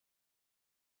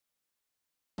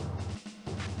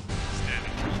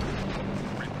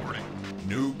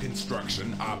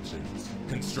construction options.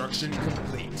 Construction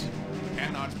complete.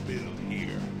 Cannot build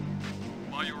here.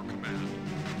 By your command.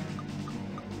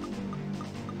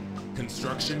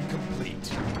 Construction complete.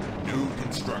 New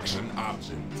construction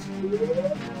options.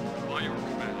 By your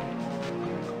command.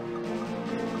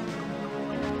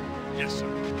 Yes, sir.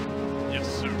 Yes,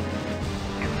 sir.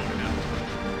 Are going out.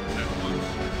 At once.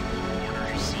 Order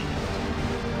received.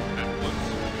 At once.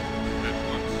 At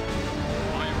once.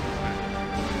 By your command.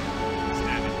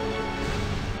 Standing.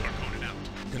 Are going out.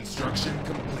 Construction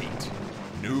complete.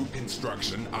 New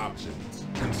construction options.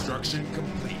 Construction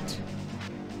complete.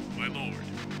 My lord.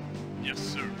 Yes,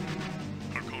 sir.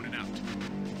 Are going out.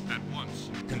 At once.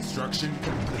 Construction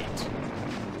complete.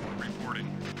 Reporting.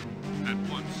 At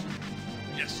once.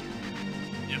 Yes, sir.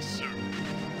 Yes, sir.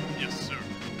 Yes, sir.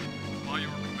 By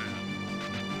your command.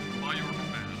 By your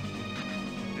command.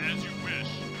 As you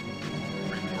wish.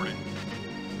 Reporting.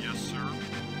 Yes, sir.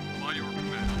 By your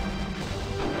command.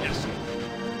 Yes, sir.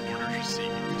 Orders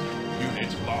received.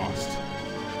 Unit lost.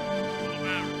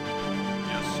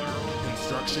 Yes, sir.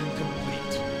 Construction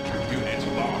complete. Unit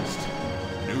lost.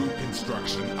 New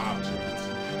construction options.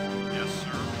 Yes,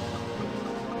 sir.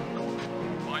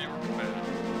 By your command.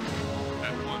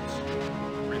 At once.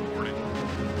 Reporting.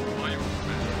 By your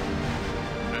command.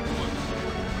 At once.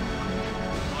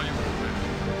 By your command.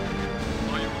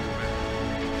 By your command.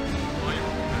 By your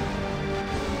command.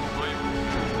 By your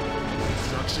command.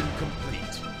 Construction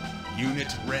complete.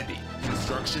 Unit ready.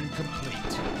 Construction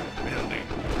complete. Building.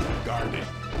 Guarding.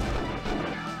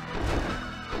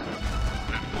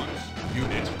 At once.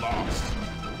 Unit lost.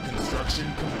 Construction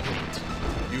complete.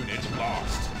 Unit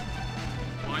lost.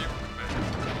 By your command.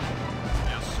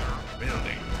 Yes, sir.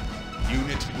 Building.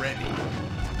 Unit ready.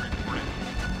 Reporting.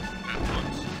 At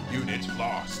once. Unit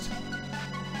lost.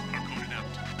 Arconin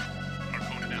out.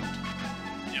 Arconin out.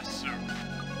 Yes, sir.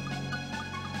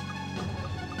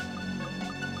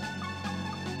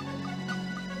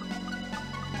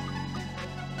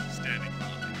 Standing by.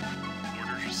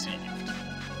 Orders received.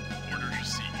 Orders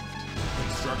received.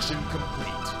 Construction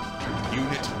complete.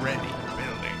 Unit ready.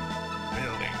 Building.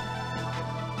 Building.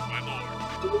 My lord.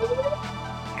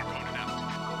 Arconin out.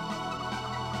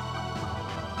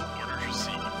 Orders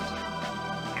received.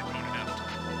 Arconin out.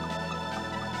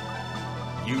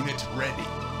 Unit ready.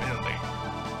 Building.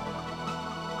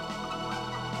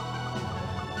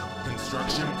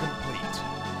 Construction complete.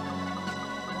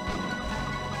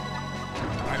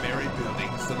 Primary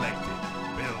building selected.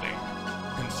 Building.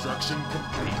 Construction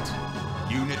complete.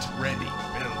 Unit ready.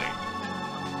 Building.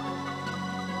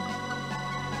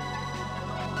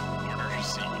 Orders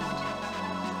received.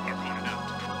 Arconin out.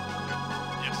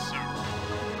 Yes, sir.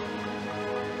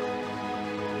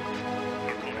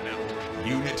 Arconin out.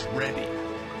 Unit ready.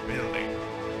 Building.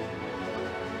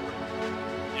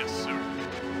 Yes, sir.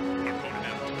 Arconin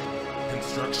out.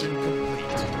 Construction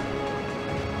complete.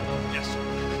 Yes, sir.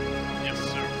 Yes,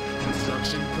 sir.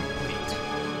 Construction complete.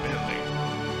 Building.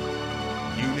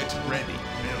 Unit ready.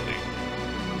 Building.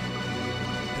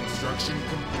 Construction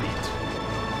complete.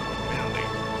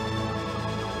 Building.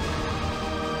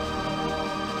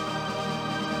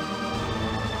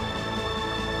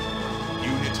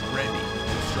 Unit ready.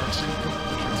 Construction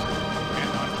complete.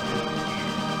 Cannot build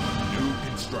here. New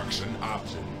construction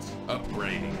options.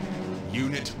 Upgrading.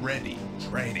 Unit ready.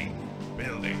 Training.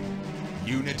 Building.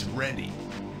 Unit ready.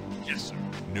 Yes, sir.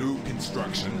 New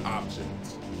construction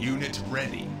options. Unit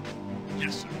ready.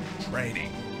 Yes, sir.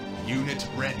 Training. Unit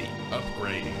ready.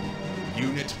 Upgrading.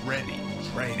 Unit ready.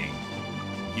 Training.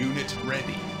 Unit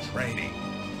ready. Training.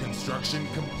 Construction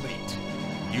complete.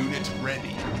 Unit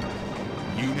ready.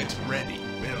 Unit ready.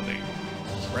 Building.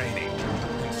 Training.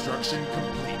 Construction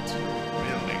complete.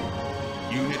 Building.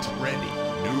 Unit ready.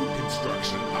 New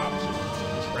construction options.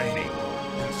 Training.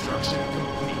 Construction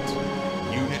complete.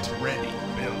 Unit ready.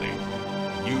 Building.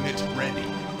 Unit ready.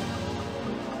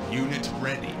 Unit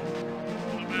ready.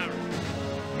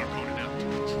 Arconin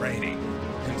out. Training.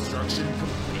 Construction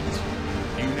complete.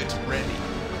 Unit ready.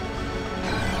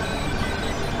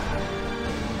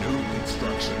 New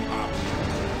construction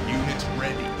options. Unit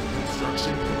ready.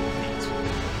 Construction complete.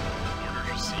 Orders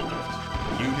received.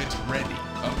 Unit ready.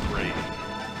 Upgrading.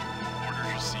 Orders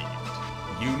received.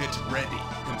 Unit ready.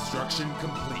 Construction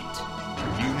complete.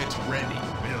 Unit ready.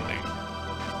 Building.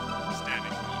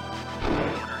 Standing by.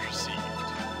 Orders received.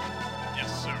 Yes,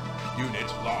 sir. Unit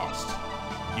lost.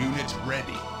 Unit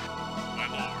ready. My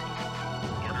lord.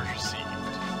 Orders received.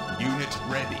 Unit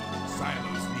ready.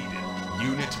 Silos needed.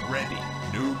 Unit ready.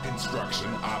 New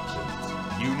construction options.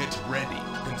 Unit ready.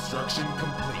 Construction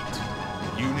complete.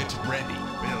 Unit ready.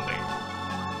 Building.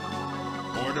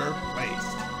 Order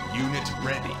placed. Unit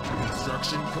ready.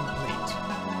 Construction complete.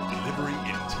 Delivery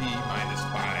in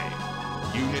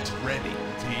T-5. Unit ready.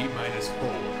 T-4.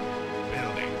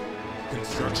 Building.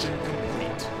 Construction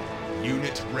complete.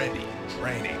 Unit ready.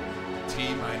 Training.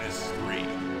 T-3.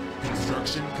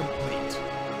 Construction complete.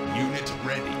 Unit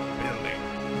ready. Building.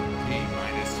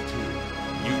 T-2.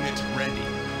 Unit ready.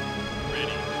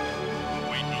 Ready.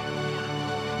 Awaiting order.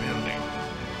 Building.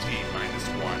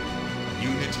 T-1.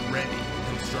 Unit ready.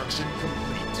 Construction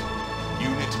complete.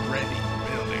 Unit ready.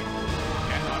 Building.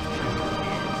 Cannot build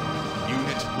here.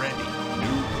 Unit ready.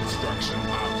 New construction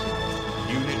options.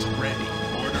 Unit ready.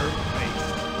 Order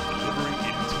placed. Delivery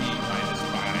in T-5.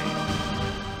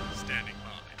 Standing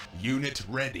by. Unit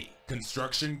ready.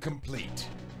 Construction complete.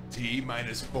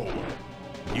 T-4.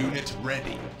 Unit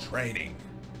ready. Training.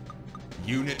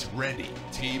 Unit ready.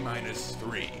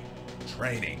 T-3.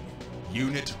 Training.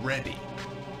 Unit ready.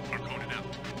 Arcona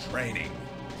out. Training.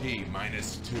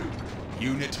 T-2.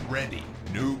 Unit ready.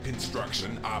 New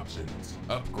construction options.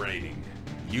 Upgrading.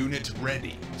 Unit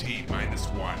ready.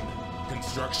 T-1.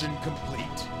 Construction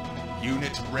complete.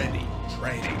 Unit ready.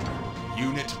 Training.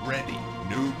 Unit ready.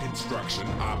 New construction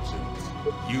options.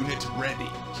 Unit ready.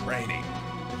 Training.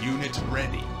 Unit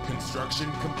ready.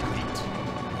 Construction complete.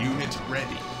 Unit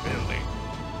ready. Building.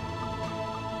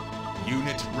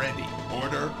 Unit ready.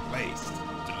 Order placed.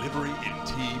 Delivery in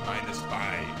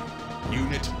T-5.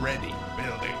 Unit ready.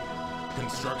 Building.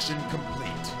 Construction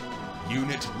complete.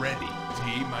 Unit ready.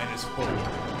 T-4.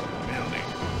 Building.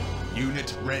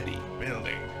 Unit ready.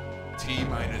 Building.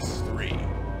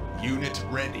 T-3. Unit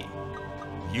ready.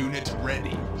 Unit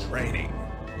ready. Training.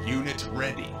 Unit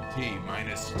ready.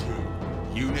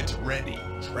 T-2. Unit ready.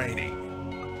 Training.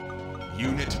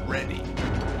 Unit ready.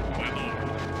 My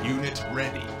lord. Unit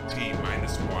ready.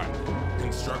 T-1.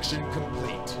 Construction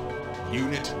complete.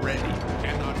 Unit ready.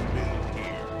 Cannot build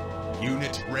here.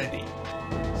 Unit ready.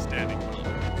 Standing by.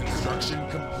 Construction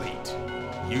complete.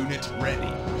 Unit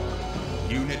ready.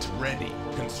 Unit ready.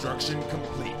 Construction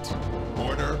complete.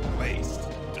 Order placed.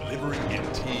 Delivery in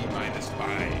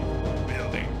T-5.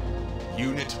 Building.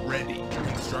 Unit ready.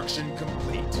 Construction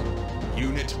complete.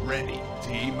 Unit ready.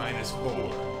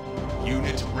 T-4.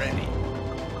 Unit ready.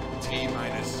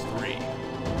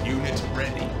 T-3. Unit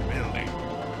ready. Building.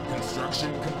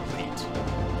 Construction complete.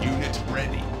 Unit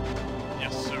ready.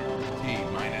 Yes, sir.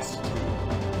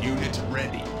 T-2. Unit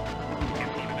ready.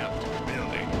 Arcona out.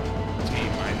 Building.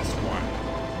 T-1.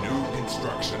 New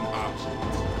construction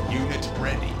options. Unit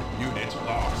ready. Unit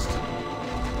lost.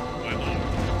 My lord.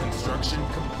 Construction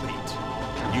complete.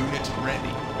 Unit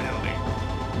ready. Building.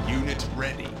 Unit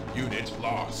ready. Unit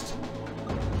lost.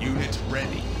 Unit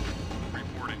ready.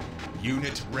 Reporting.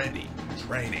 Unit ready.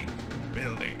 Training.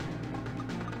 Building.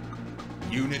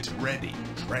 Unit ready.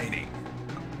 Training.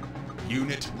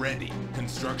 Unit ready.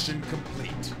 Construction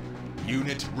complete.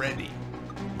 Unit ready.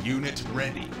 Unit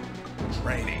ready.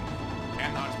 Training.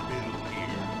 Cannot build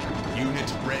here.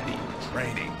 Unit ready.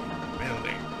 Training.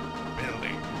 Building.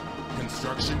 Building.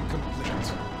 Construction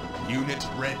complete. Unit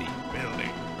ready.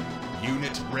 Building.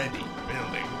 Unit ready.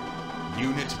 Building.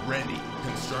 Unit ready.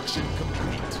 Construction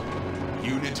complete.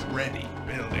 Unit ready.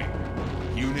 Building.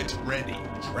 Unit ready.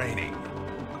 Training.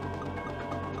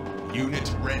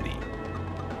 Unit ready.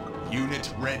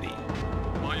 Unit ready.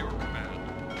 By your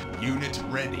command. Unit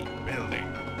ready. Building.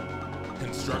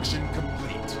 Construction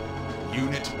complete.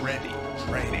 Unit ready.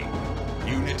 Training.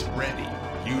 Unit ready.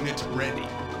 Unit ready.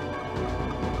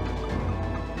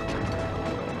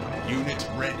 Unit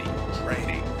ready.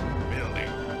 Training.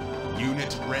 Building.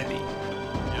 Unit ready.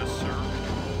 Yes, sir.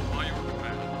 By your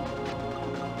command.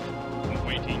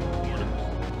 Awaiting orders.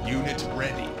 Unit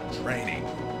ready. Training.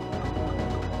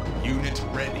 Unit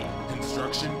ready.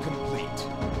 Construction complete.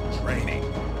 Training.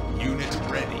 Unit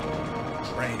ready.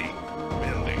 Training.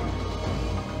 Building.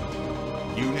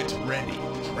 Unit ready.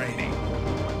 Training.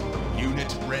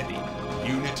 Unit ready.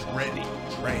 Unit ready.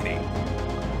 Training.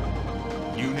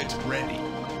 Unit ready.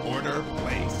 Order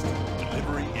placed.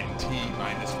 Delivery in T-5.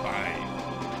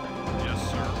 Yes,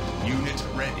 sir. Unit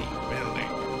ready. Building.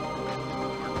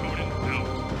 Arcona out.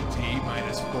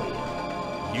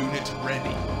 T-4. Unit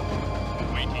ready.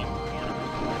 Awaiting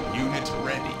orders. Unit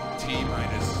ready.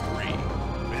 T-3.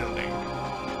 Building.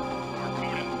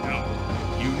 Arcona out.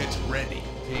 Unit ready.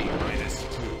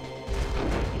 T-2.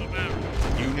 The battle.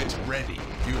 Unit ready.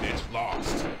 Unit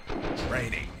lost.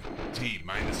 Training.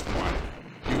 T-1.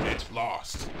 Unit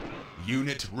lost.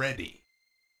 Unit ready.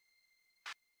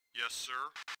 Yes,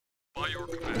 sir. By your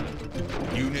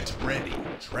command. Unit ready.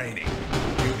 Training.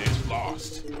 Unit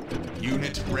lost.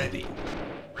 Unit ready.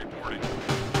 Reporting.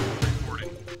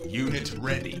 Reporting. Unit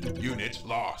ready. Unit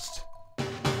lost.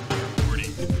 Reporting.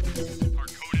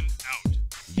 Harkonnen out.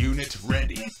 Unit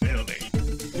ready. Building.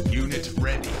 Unit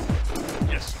ready.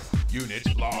 Yes, sir.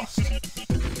 Unit lost.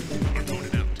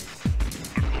 Harkonnen out.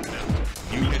 Harkonnen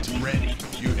out. Unit ready.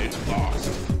 Unit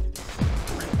lost.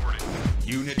 Reporting.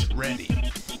 Unit ready.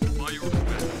 By your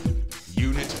command.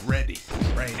 Unit ready.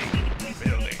 Training.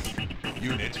 Building.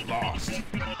 Unit lost.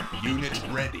 Unit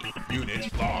ready.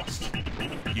 Unit lost.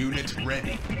 Unit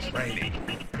ready. Training.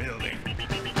 Building.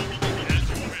 As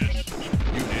you wish.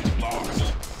 Unit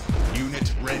lost.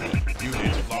 Unit ready.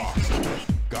 Unit lost.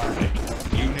 Guarding.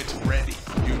 Unit ready.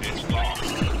 Unit lost.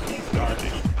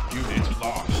 Guarding. Unit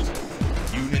lost.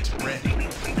 Unit ready.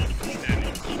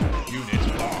 Standing. Unit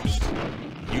lost.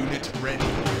 Unit ready.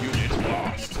 Unit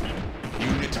lost.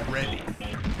 Unit ready.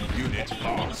 Unit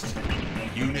lost.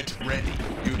 Unit ready.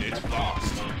 Unit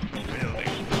lost. Building.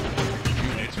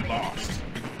 Unit lost.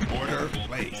 Order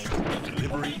placed.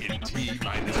 Delivery in T-5.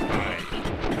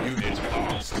 Unit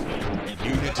lost.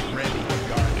 Unit ready.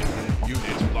 Guarding.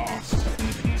 Unit lost.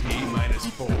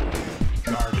 T-4.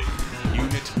 Guarding.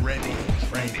 Unit ready.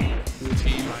 Training.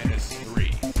 T-3.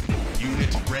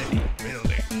 Unit ready.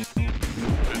 Building.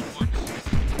 At once.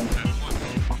 At once.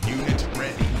 Unit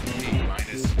ready.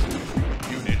 T-2.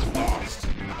 Unit lost.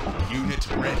 Unit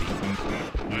ready.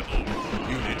 My lord.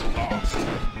 Unit lost.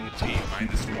 T-1.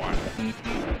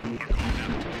 Harkonnen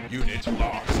out. Unit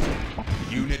lost.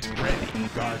 Unit ready.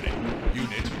 Guarding.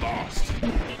 Unit lost.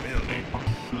 Building.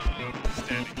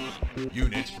 Standing.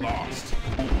 Unit lost.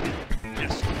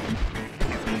 Yes, sir.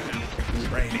 Harkonnen out.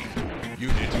 Training.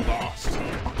 Unit lost.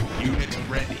 Unit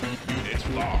ready. Unit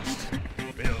lost.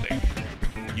 Building.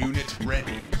 Unit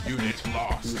ready. Unit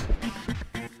lost.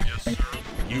 Yes, sir.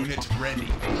 Unit ready.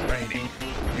 Training.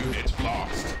 Unit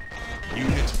lost.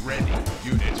 Unit ready.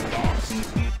 Unit lost.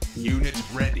 Unit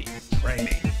ready.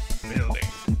 Training. Building.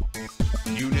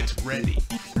 Unit ready.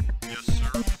 Yes,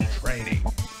 sir. Training.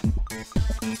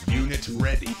 Unit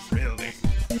ready. Building.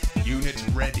 Unit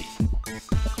ready.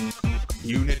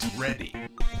 Unit ready.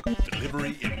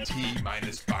 Delivery in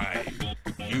T-5.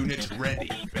 Unit ready.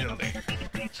 Building.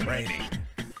 Training.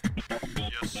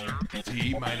 Yes, sir.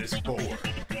 T-4.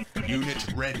 Unit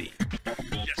ready.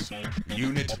 Yes, sir.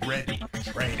 Unit ready.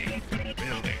 Training.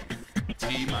 Building.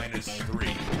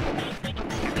 T-3.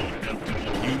 Harkonnen out.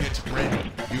 Unit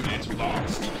ready. Unit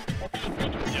lost.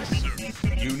 Yes, sir.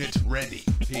 Unit ready.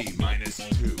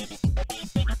 T-2.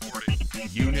 Reporting.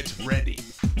 Unit ready.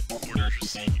 Orders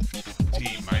received.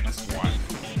 T-1.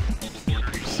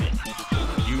 Orders received.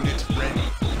 Unit ready.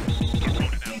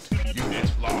 Harkonnen out. Unit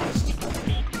lost.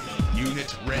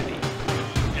 Unit ready.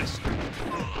 Yes, sir.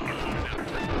 Harkonnen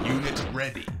out. Unit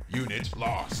ready. Unit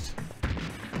lost.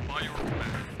 By your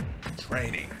command.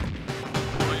 Training.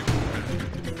 By your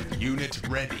command. Unit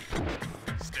ready.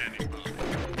 Standing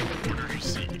by. Orders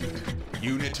received.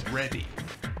 Unit ready.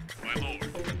 My lord.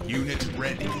 Unit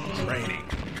ready. Training.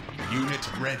 Unit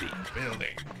ready.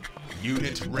 Building.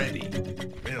 Unit ready.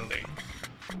 Building.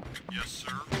 Yes,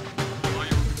 sir. By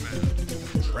your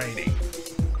command. Training.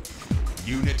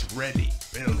 Unit ready.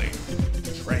 Building.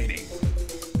 Training.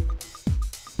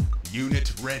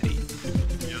 Unit ready.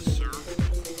 Yes, sir.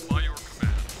 By your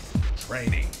command.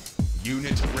 Training.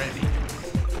 Unit ready.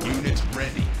 Unit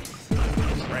ready.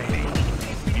 Training.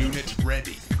 Unit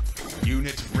ready.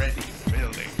 Unit ready.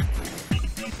 Building.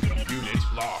 Unit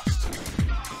lost.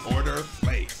 Order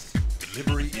placed.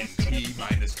 Delivery in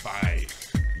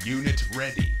T-5. Unit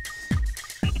ready.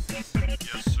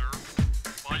 Yes, sir.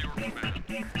 By your command.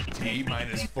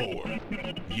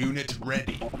 T-4. Unit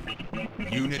ready.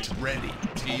 Unit ready.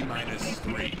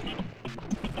 T-3.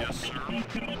 Yes, sir.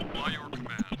 By your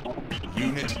command.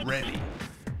 Unit ready.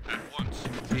 At once.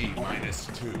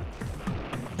 T-2.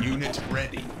 Unit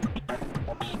ready.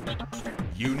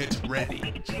 Unit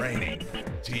ready. Training.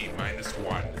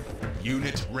 T-1.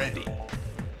 Unit ready.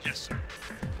 Yes, sir.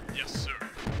 Yes, sir.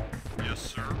 Yes,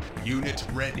 sir. Unit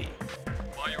ready.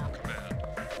 By your command.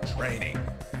 Training.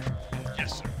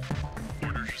 Yes, sir.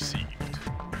 Orders received.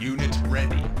 Unit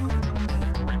ready.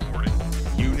 Reporting.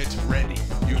 Unit ready.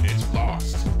 Unit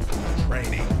lost.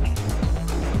 Training.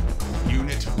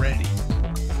 Unit ready.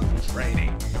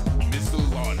 Training. Missile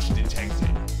launch detected.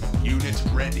 Unit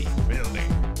ready. Building.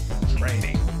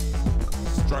 Training.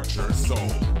 Structure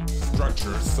sold.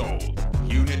 Structure sold.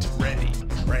 Unit ready.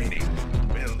 Training.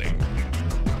 Building.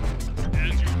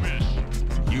 As you wish.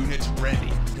 Unit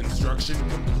ready. Construction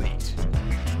complete.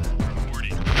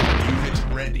 Reporting. Unit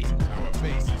ready. Our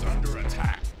base is under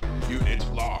attack. Unit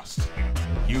lost.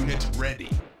 Unit ready.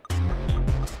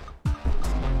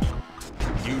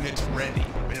 Unit ready.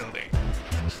 Building.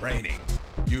 Training.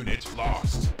 Unit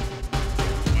lost.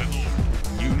 My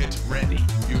lord. Unit Unit ready.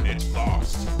 Unit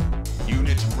lost.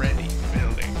 Unit ready.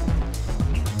 Building.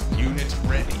 Unit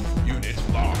ready.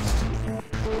 Unit lost.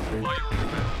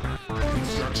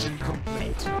 Construction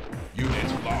complete.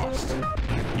 Unit lost.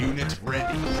 Unit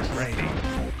ready. Training.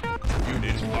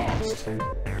 Unit lost.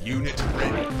 Unit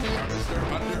ready. Harvester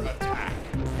under attack.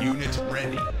 Unit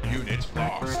ready. Unit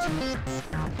lost.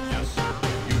 Yes, sir.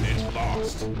 Unit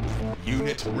lost.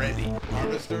 Unit ready.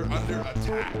 Harvester under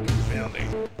attack. Building.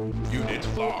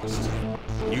 Unit lost.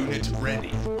 Unit ready.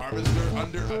 Harvester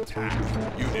under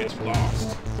attack. Unit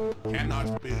lost.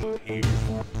 Cannot build here.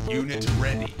 Unit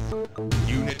ready.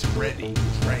 Unit ready.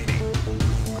 Training.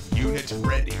 Unit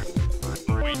ready.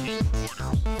 Waiting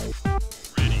orders.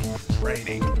 Ready.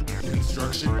 Training.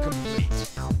 Construction complete.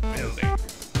 Building.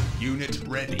 Unit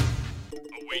ready.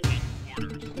 Awaiting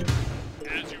orders.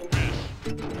 As you wish.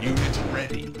 Unit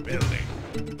ready. Building.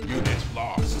 Unit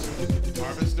lost.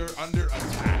 Harvester under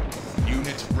attack.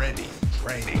 Unit ready.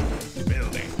 Training.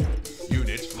 Building.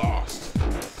 Unit lost.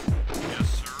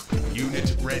 Yes, sir.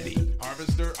 Unit ready.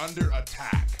 Harvester under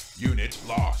attack. Unit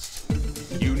lost.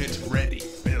 Unit ready.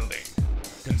 Building.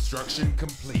 Construction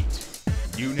complete.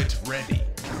 Unit ready.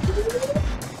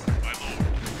 My lord.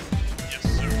 Yes,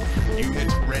 sir.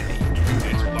 Unit ready.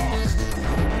 Unit lost.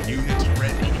 Unit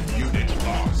ready. Unit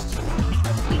lost.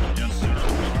 Yes, sir.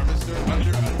 Harvester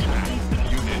under attack.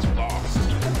 Unit lost.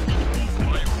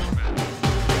 My order.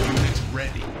 Unit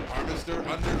ready. Harvester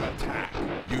under attack.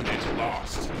 Unit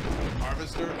lost.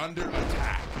 Harvester under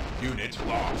attack. Unit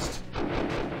lost.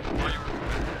 My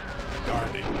order.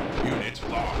 Guarding. Unit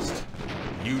lost.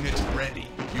 Unit ready.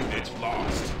 Unit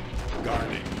lost.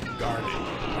 Guarding. Guarding.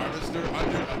 Harvester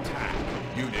under attack.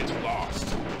 Unit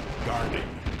lost. Guarding.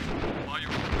 My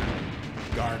order.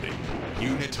 Guarding.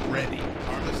 Unit ready.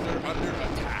 Harvester under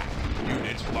attack.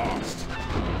 Unit lost.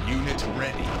 Unit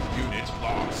ready. Unit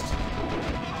lost.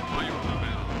 My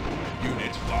order.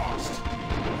 Unit lost.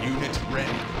 Unit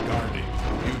ready. Guarding.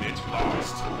 Unit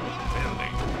lost.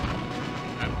 Building.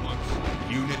 At once.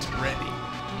 Unit ready.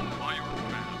 My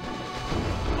order.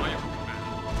 My order.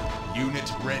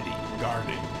 Unit ready.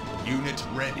 Guarding. Unit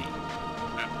ready.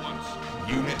 At once.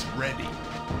 Unit ready.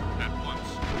 At once.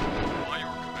 My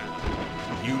order.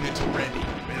 Unit ready.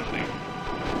 Building.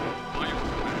 My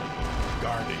order.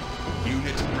 Guarding.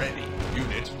 Unit ready.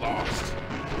 Unit lost.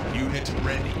 Unit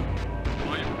ready.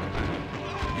 My order.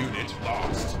 Unit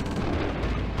lost.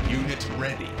 Unit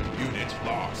ready. Unit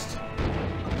lost.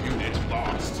 Unit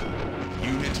lost.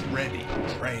 Unit ready.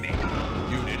 Training.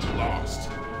 Unit lost.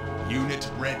 Unit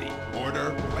ready.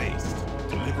 Order placed.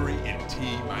 Delivery in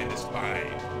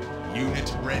T-5.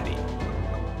 Unit ready.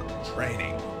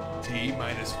 Training.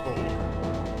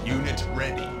 T-4. Unit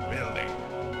ready. Building.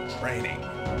 Training.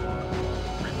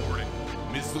 Reporting.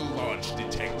 Missile launch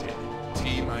detected.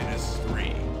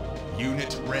 T-3.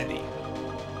 Unit ready.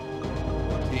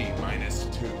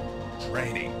 T-2.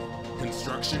 Training.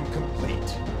 Construction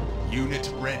complete. Unit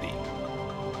ready.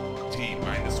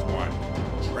 T-1.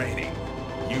 Training.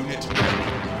 Unit ready.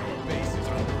 Our base is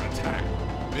under attack.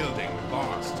 Building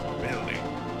lost. Building.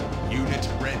 Unit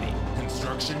ready.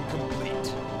 Construction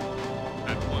complete.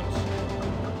 At once.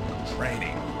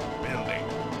 Training. Building.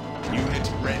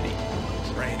 Unit ready.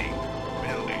 Training.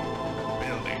 Building.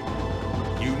 Building.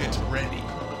 Unit ready.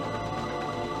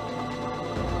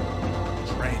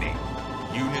 Training.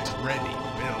 Unit ready.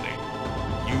 Building.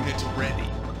 Unit ready.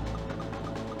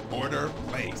 Order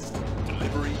placed.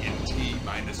 Delivery in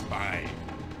T-5.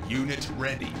 Unit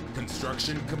ready.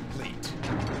 Construction complete.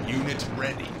 Unit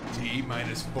ready.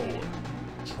 T-4.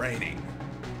 Training.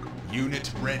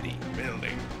 Unit ready.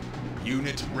 Building.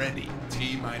 Unit ready.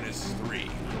 T-3.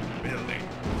 Building.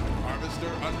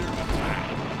 Harvester under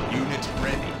attack. Unit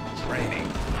ready. Training.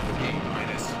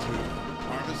 T-2.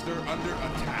 Harvester under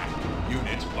attack.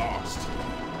 Unit lost.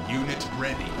 Unit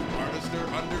ready. Harvester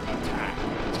under attack.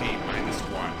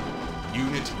 T-1.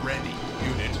 Unit ready.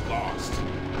 Unit lost.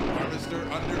 Harvester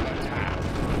under attack.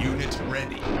 Unit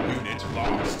ready. Unit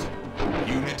lost.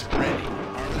 Unit ready.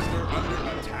 Harvester under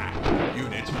attack.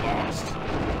 Unit lost.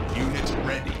 Unit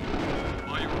ready.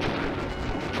 My order.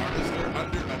 Harvester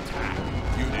under attack.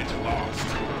 Unit lost.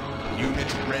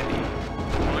 Unit ready.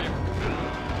 My order.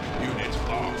 Unit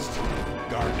lost.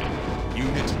 Guarding.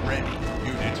 Unit ready.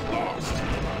 Unit lost.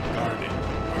 Guarding.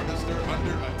 Harvester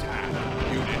under attack.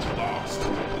 Unit lost.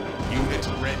 Unit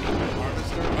ready.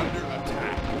 Harvester under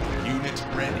attack. Unit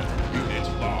ready. Unit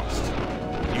lost.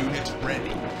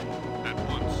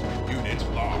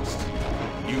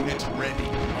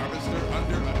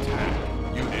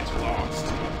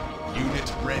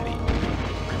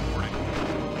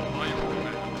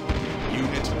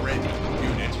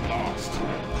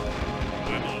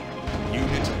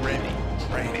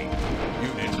 Training.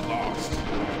 Unit lost.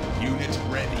 Unit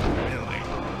ready. Building.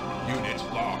 Unit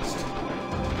lost.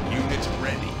 Unit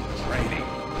ready. Training.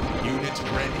 Unit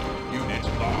ready. Unit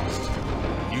lost.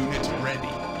 Unit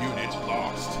ready. Unit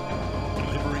lost.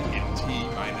 Delivery in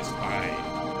T-5.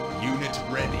 Unit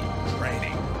ready.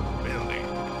 Training. Building.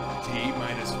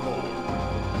 T-4.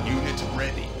 Unit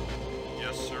ready.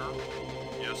 Yes, sir.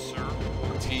 Yes, sir.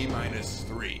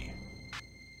 T-3.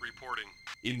 Reporting.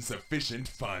 Insufficient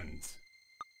funds.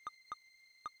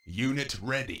 Unit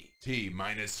ready.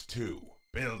 T-2.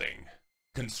 Building.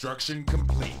 Construction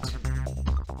complete.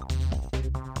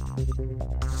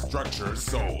 Structure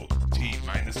sold.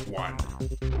 T-1.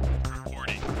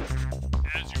 Reporting.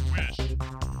 As you wish.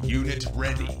 Unit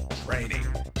ready. Training.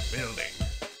 Building.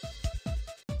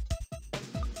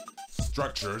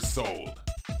 Structure sold.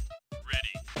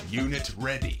 Ready. Unit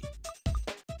ready.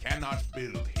 Cannot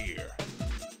build here.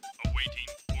 Awaiting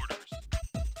orders.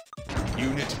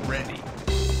 Unit ready.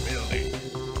 Building.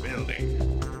 Building.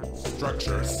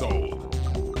 Structure sold.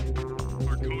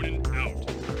 Harkonnen out.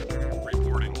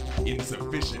 Reporting.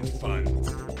 Insufficient funds.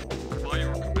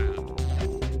 Fire command.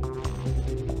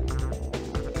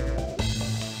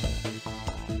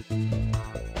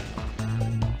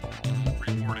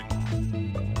 Reporting.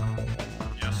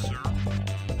 Yes, sir.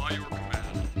 Fire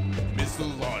command.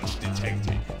 Missile launch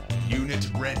detected. Unit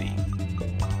ready.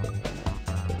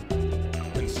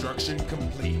 Construction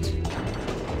complete.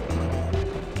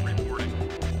 Reporting.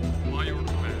 Fire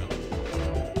command.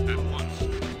 At once.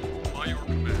 Fire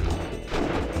command.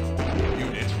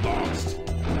 Unit lost.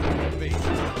 Base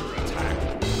under attack.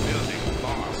 Building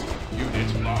lost.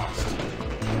 Unit lost.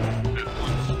 At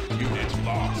once. Unit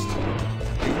lost.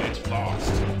 Unit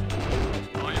lost.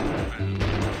 Fire command.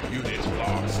 Unit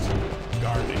lost.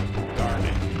 Guarding.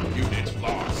 Guarding. Unit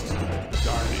lost.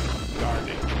 Guarding.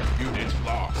 Guarding. Unit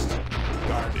lost.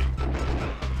 Guarding.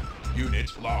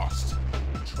 Unit lost.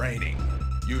 Training.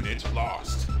 Unit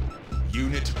lost.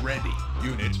 Unit ready.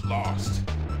 Unit lost.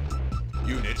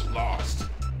 Unit lost.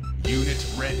 Unit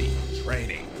ready.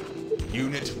 Training.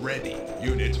 Unit ready.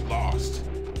 Unit lost.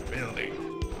 Building.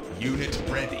 Unit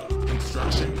ready.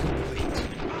 Construction complete.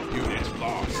 Unit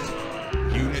lost.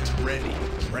 Unit ready.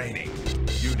 Training.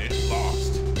 Unit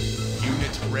lost.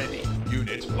 Unit ready.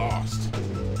 Unit lost.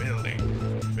 Building.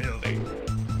 Building.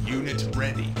 Unit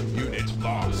ready. Unit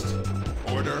lost.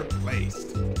 Order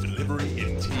placed. Delivery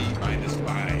in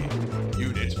T-5.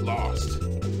 Unit lost.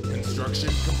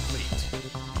 Construction complete.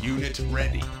 Unit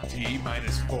ready.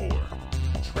 T-4.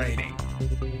 Training.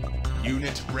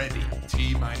 Unit ready.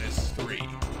 T-3.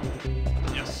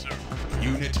 Yes, sir.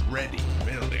 Unit ready.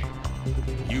 Building.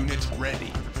 Unit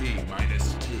ready.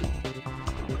 T-2.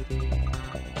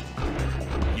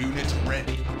 Unit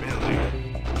ready. Building.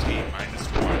 T-1.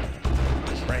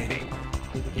 Training.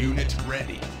 Unit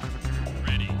ready.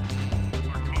 Ready.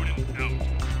 Harkonnen out.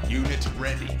 Unit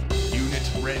ready. Unit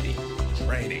ready.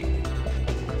 Training.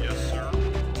 Yes, sir.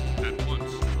 At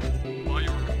once.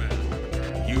 Fire command.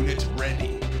 Unit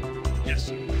ready. Yes,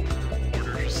 sir.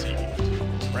 Order received.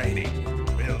 Training.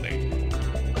 Building.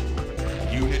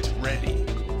 Unit ready.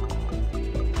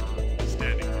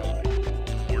 Standing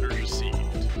by. Order received.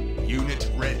 Unit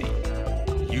ready.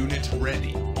 Unit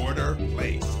ready. Order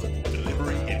placed.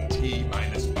 Delivery in T-5.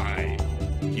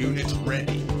 Unit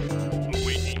ready.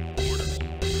 Awaiting orders.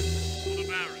 For the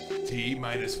Baron.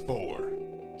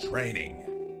 T-4. Training.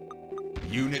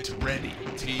 Unit ready.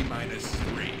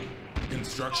 T-3.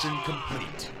 Construction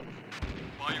complete.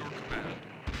 Fire command.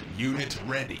 Unit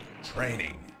ready.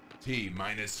 Training.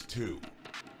 T-2.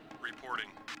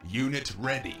 Reporting. Unit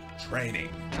ready. Training.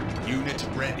 Unit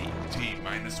ready.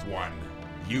 T-1.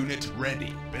 Unit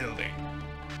ready. Building.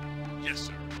 Yes,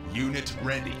 sir. Unit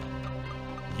ready.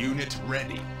 Unit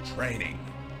ready. Training.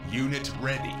 Unit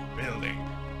ready. Building.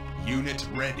 Unit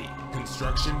ready.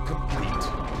 Construction complete.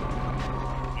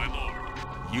 My lord.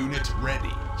 Unit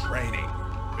ready. Training.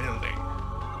 Building.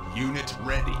 Unit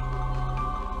ready.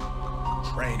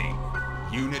 Training.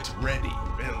 Unit ready.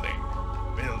 Building.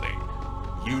 Building.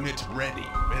 Unit ready.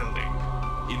 Building.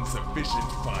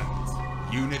 Insufficient funds.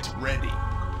 Unit ready.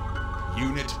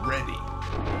 Unit ready.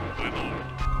 My lord.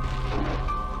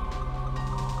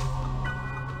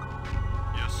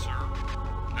 Yes, sir.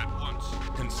 At once.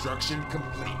 Construction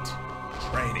complete.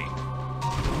 Training.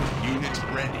 Unit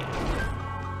ready.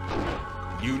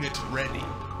 Unit ready.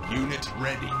 Unit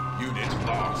ready. Unit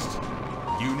lost.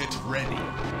 Unit ready.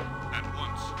 At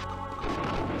once.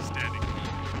 Standing by.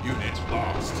 Unit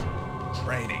lost.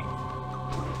 Training.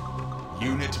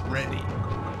 Unit ready.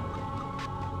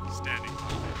 Standing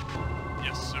by.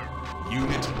 Yes, sir.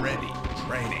 Unit ready.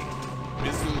 Training.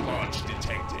 Missile launch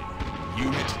detected.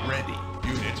 Unit ready.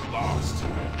 Unit lost.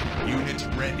 Unit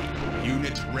ready.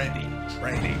 Unit ready.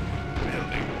 Training.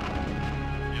 Building.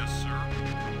 Yes, sir.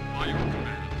 By your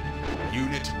command.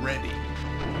 Unit ready.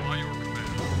 By your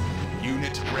command.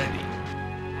 Unit ready.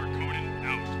 Harkonnen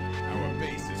out. Our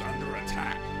base is under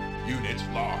attack. Unit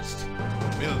lost.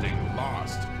 Building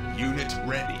lost. Unit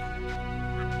ready.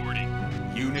 Reporting.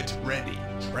 Unit ready.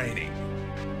 Training.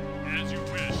 As you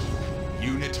wish.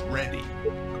 Unit ready.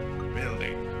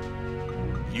 Building.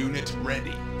 Unit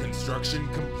ready. Construction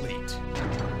complete.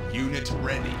 Unit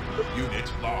ready.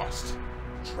 Unit lost.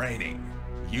 Training.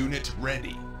 Unit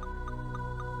ready.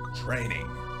 Training.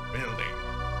 Building.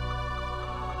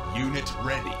 Unit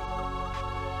ready.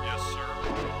 Yes, sir.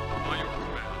 By your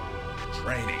command.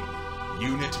 Training.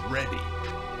 Unit ready.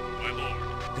 My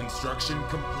lord. Construction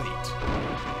complete.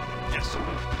 Yes, sir.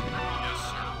 Yes,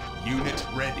 sir. Unit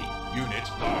ready. Unit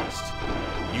lost.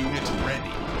 Unit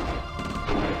ready.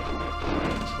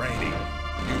 Training.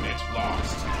 Unit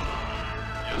lost.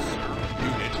 Yes, sir.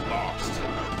 Unit lost.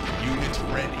 Unit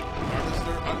ready.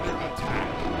 Harvester under attack.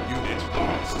 Unit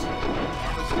lost.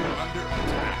 Harvester under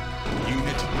attack.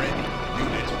 Unit ready.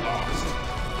 Unit lost.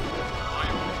 By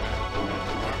your command.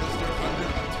 Harvester under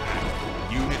attack.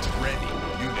 Unit ready.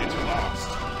 Unit lost.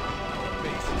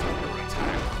 Base is under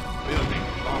attack. Building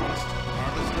lost.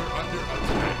 Harvester under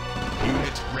attack.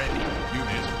 Unit ready.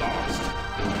 Unit lost.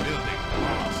 Building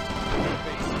lost.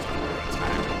 Base is under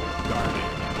attack.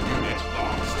 Guarded. Unit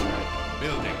lost.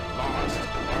 Building lost.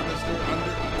 Harvester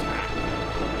under attack.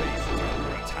 Base is under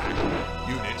attack.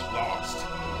 Unit lost.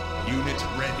 Unit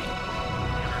ready.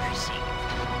 Order received.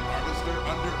 Harvester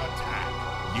under attack.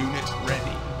 Unit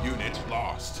ready. Unit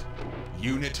lost.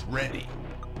 Unit ready.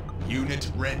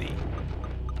 Unit ready.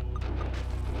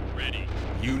 Ready.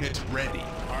 Unit ready.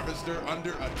 Harvester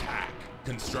under attack.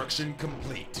 Construction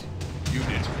complete.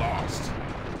 Unit lost.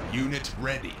 Unit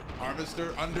ready.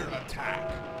 Harvester under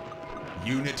attack.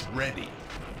 Unit ready.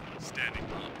 Standing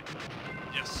by.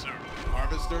 Yes, sir.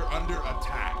 Harvester under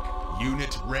attack.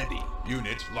 Unit ready.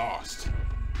 Unit lost.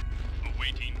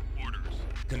 Awaiting orders.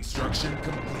 Construction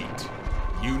complete.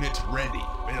 Unit ready.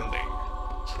 Building.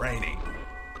 Training.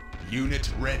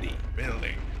 Unit ready.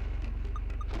 Building.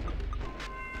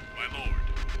 My lord.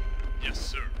 Yes,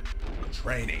 sir.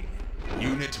 Training.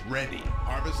 Unit ready.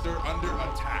 Harvester under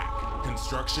attack.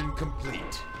 Construction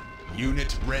complete.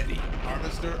 Unit ready.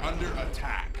 Harvester under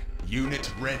attack.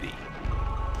 Unit ready.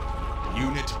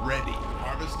 Unit ready.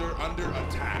 Harvester under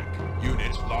attack.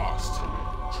 Unit lost.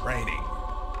 Training.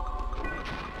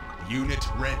 Unit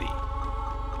ready.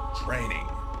 Training.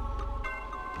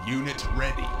 Unit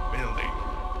ready. Building.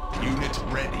 Unit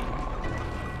ready.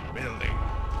 Building.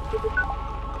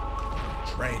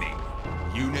 Training.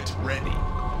 Unit ready.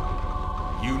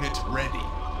 Unit ready.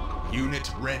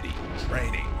 Unit ready.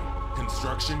 Training.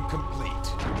 Construction complete.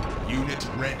 Unit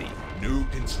ready. New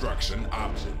construction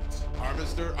options.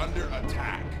 Harvester under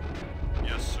attack.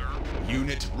 Yes, sir.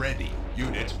 Unit ready.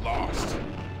 Unit lost.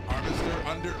 Harvester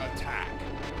under attack.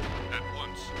 At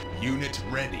once. Unit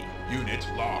ready. Unit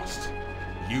lost.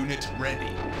 Unit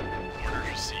ready. Order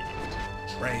received.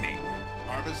 Training.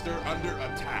 Harvester under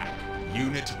attack.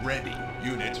 Unit ready.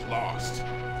 Unit lost.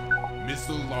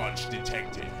 Missile launch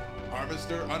detected.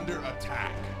 Harvester under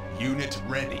attack. Unit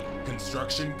ready.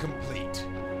 Construction complete.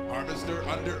 Harvester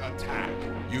under attack.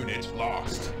 Unit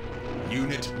lost.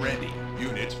 Unit ready.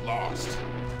 Unit lost.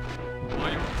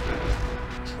 By your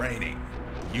command. Training.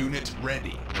 Unit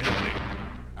ready. Building.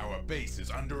 Our base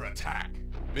is under attack.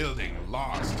 Building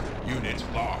lost. Unit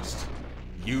lost.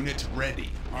 Unit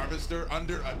ready. Harvester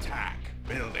under attack.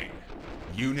 Building.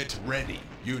 Unit ready.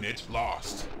 Unit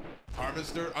lost.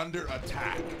 Harvester under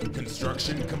attack.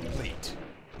 Construction complete.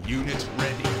 Unit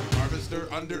ready. Harvester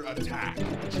under attack.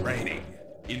 Training.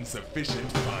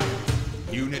 Insufficient funds.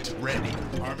 Unit ready.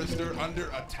 Harvester under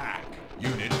attack.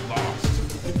 Unit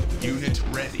lost. Unit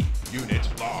ready. Unit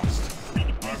lost.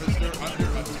 Harvester under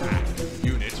attack.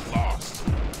 Unit lost.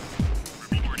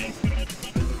 Reporting.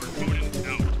 Harkonnen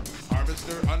out.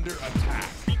 Harvester under attack.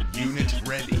 Unit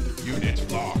ready.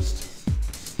 Unit lost.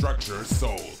 Structure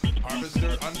sold.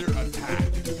 Harvester under attack.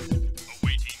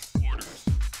 Awaiting orders.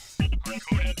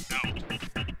 Harkonnen out.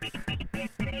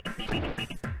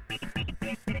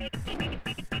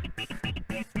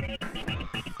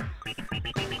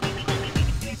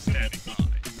 Standing by.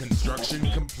 Construction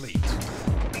complete.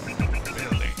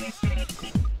 Building.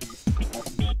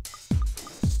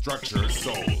 Structure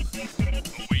sold.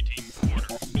 Awaiting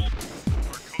orders.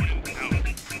 Harkonnen out.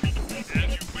 As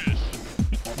you wish.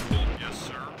 Yes,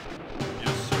 sir.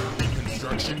 Yes, sir.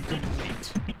 Construction complete.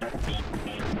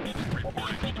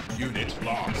 Reporting. Unit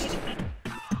lost.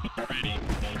 Ready.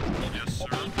 Yes,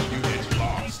 sir. Unit lost.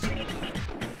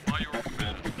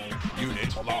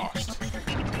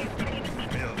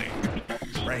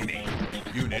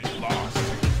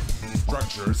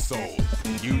 Launcher sold.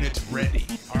 Unit ready.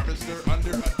 Harvester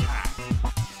under attack.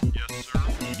 Yes, sir.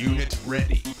 Unit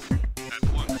ready.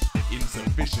 At once.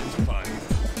 Insufficient funds.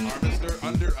 Harvester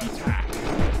under attack.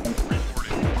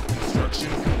 Reporting.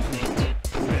 Construction complete.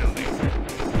 Building.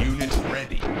 Unit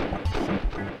ready.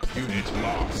 Unit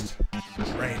lost.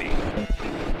 Training.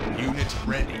 Unit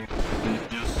ready.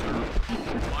 Yes, sir.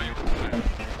 My command.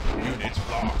 Unit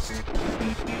lost.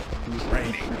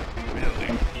 Training.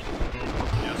 Building.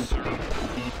 Yes, sir.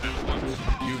 At once.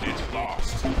 Unit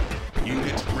lost.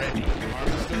 Unit ready.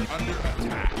 Harvester under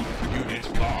attack. Unit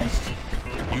lost.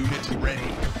 Unit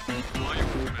ready. My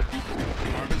command.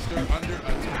 Harvester under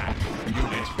attack.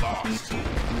 Unit lost.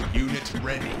 Unit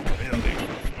ready. Building.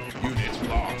 Unit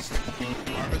lost.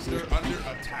 Harvester under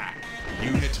attack.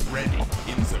 Unit ready.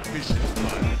 Insufficient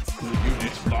funds.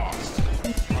 Unit lost.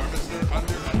 Harvester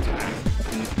under attack.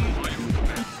 My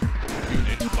command.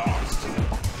 Unit lost.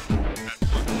 At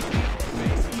once.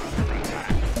 Base is under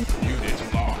attack. Unit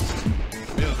lost.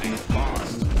 Building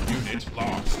lost. Unit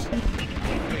lost.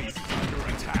 Base is under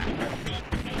attack.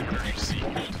 Order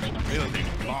received. Building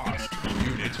lost.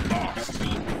 Unit lost.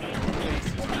 Base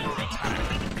is under attack.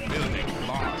 Building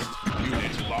lost.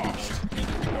 Unit lost.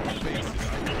 Base is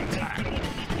under attack.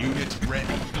 Unit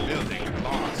ready. Building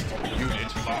lost.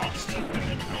 Unit lost.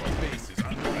 Our base is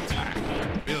under attack.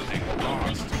 Building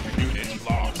lost. Unit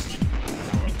lost.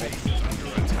 Our base is under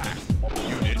attack.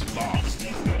 Unit lost.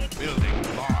 Building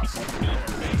lost. Our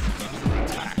base is under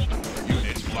attack.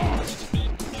 Unit lost.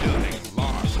 Building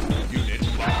lost. Unit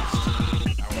lost.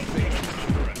 Our base is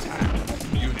under attack.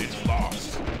 Unit lost.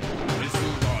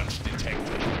 Missile launch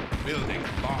detected. Building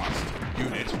lost.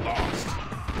 Unit lost.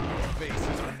 Our base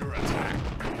is under attack.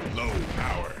 Low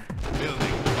power.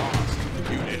 Building lost.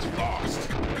 Unit lost.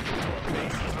 Our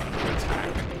base is under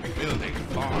attack. Building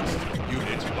lost.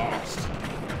 Unit lost.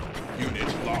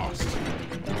 Unit lost.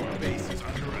 Our base is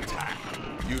under attack.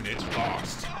 Unit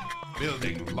lost.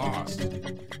 Building lost.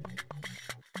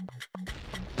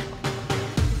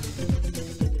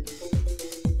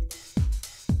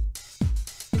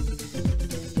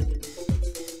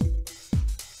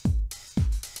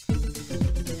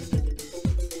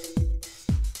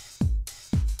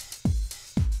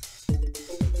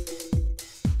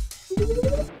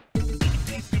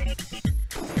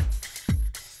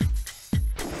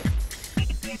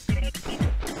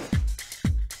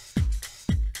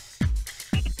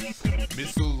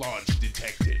 Missile launch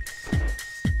detected.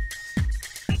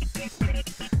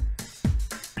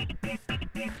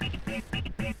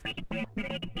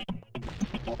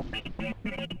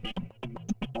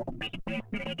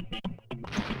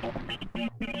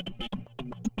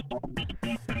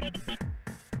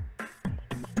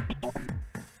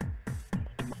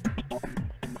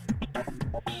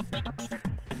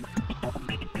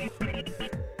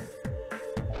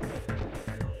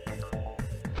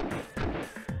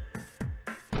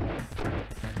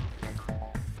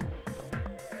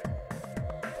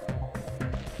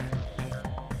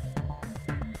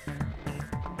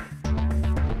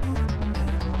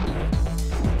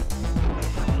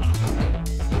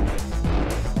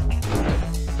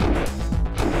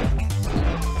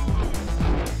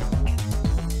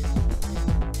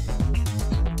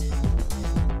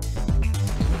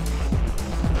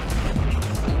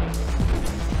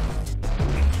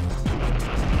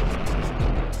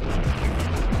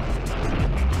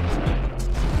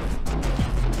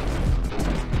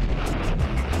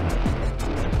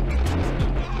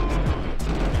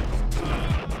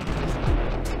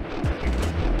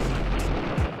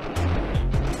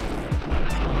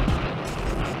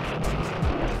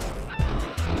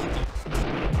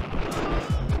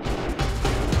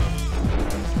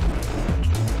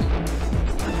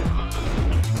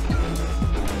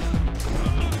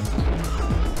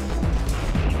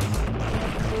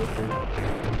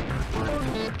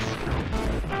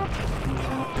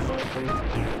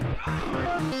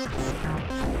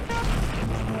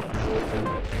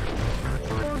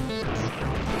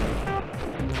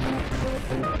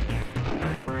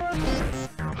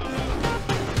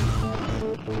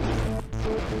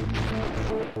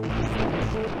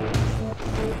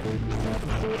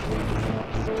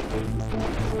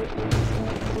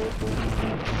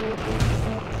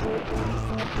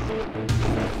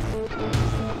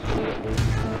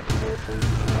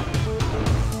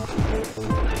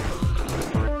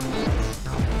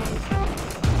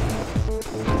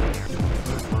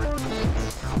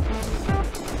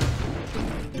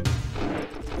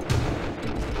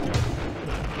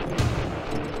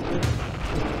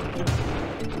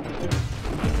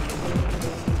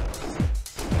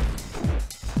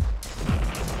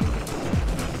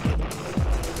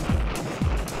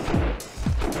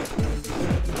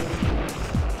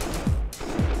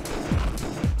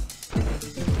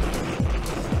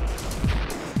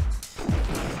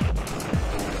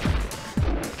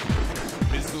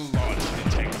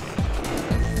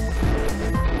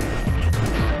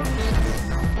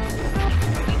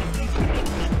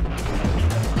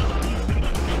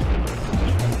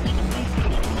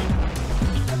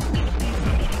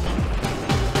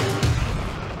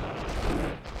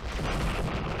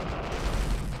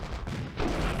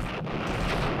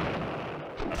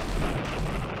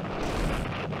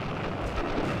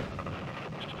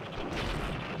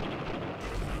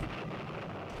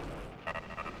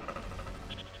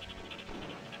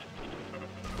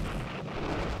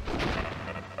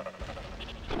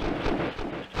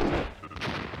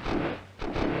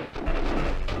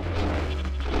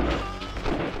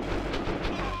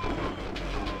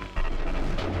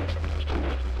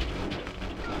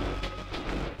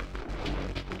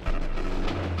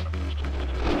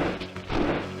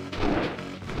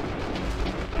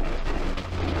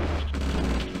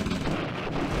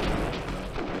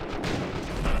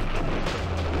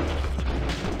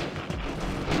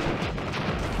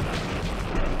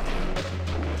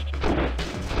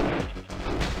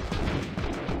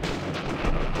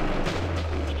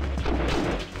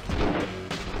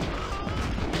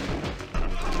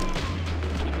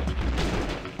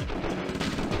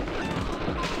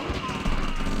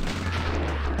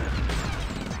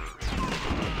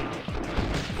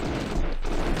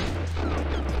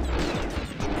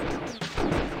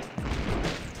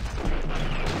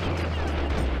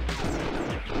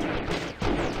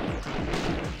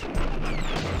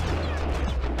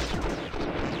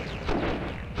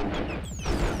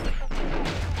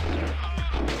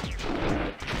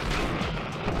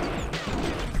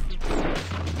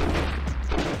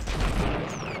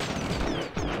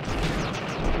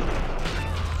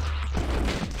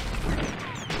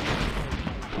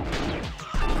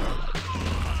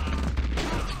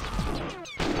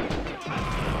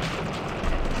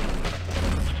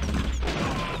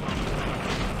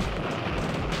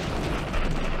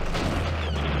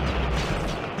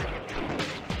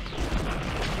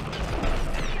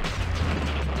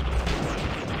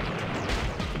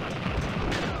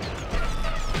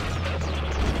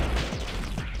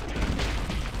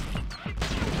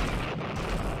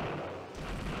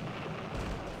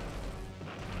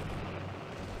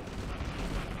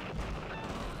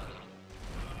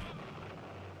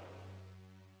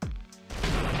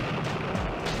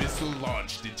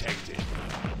 launch detected.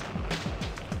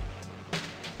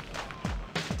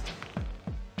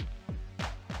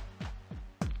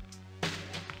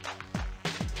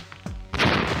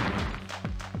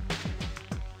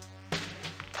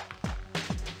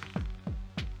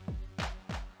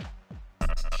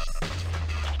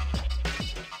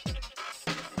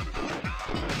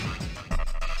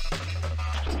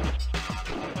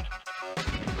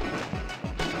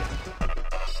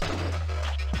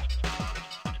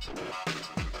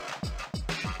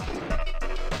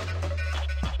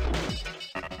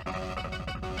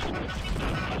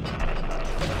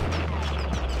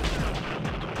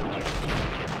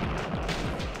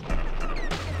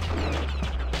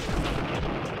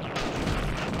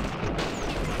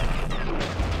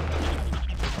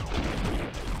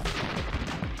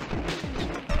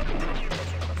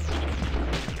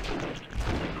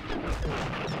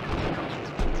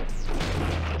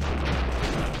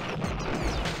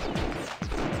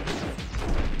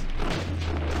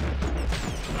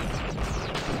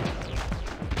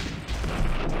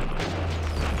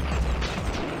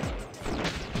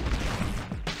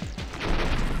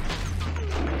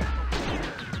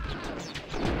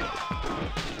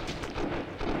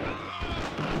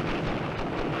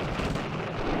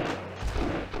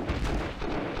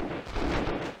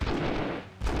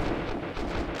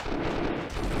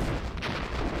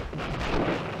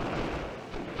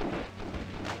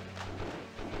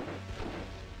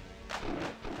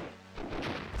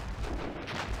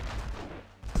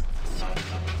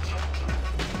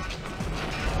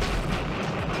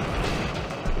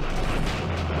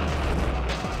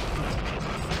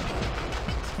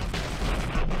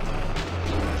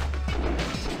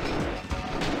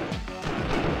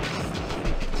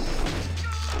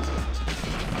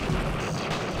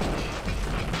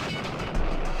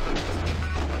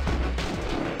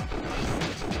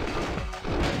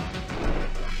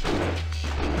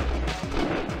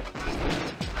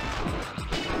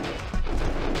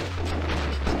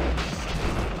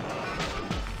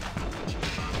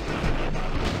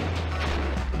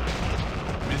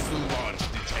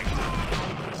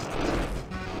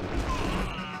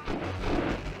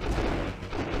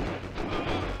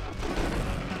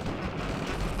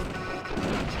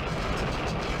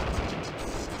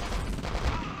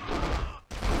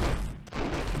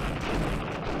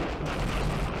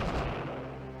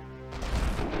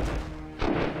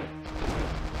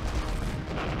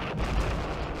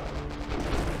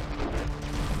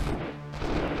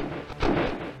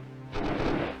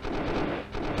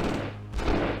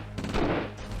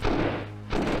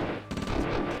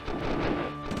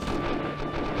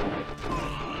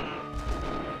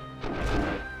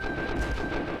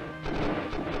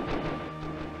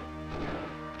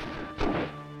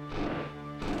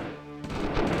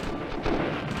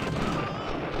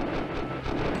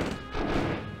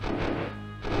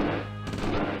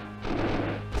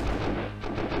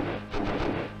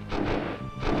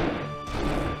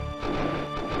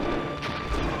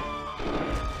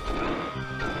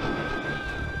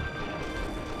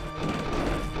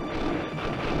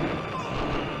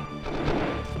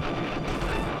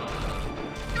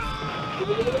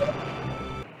 Thank you.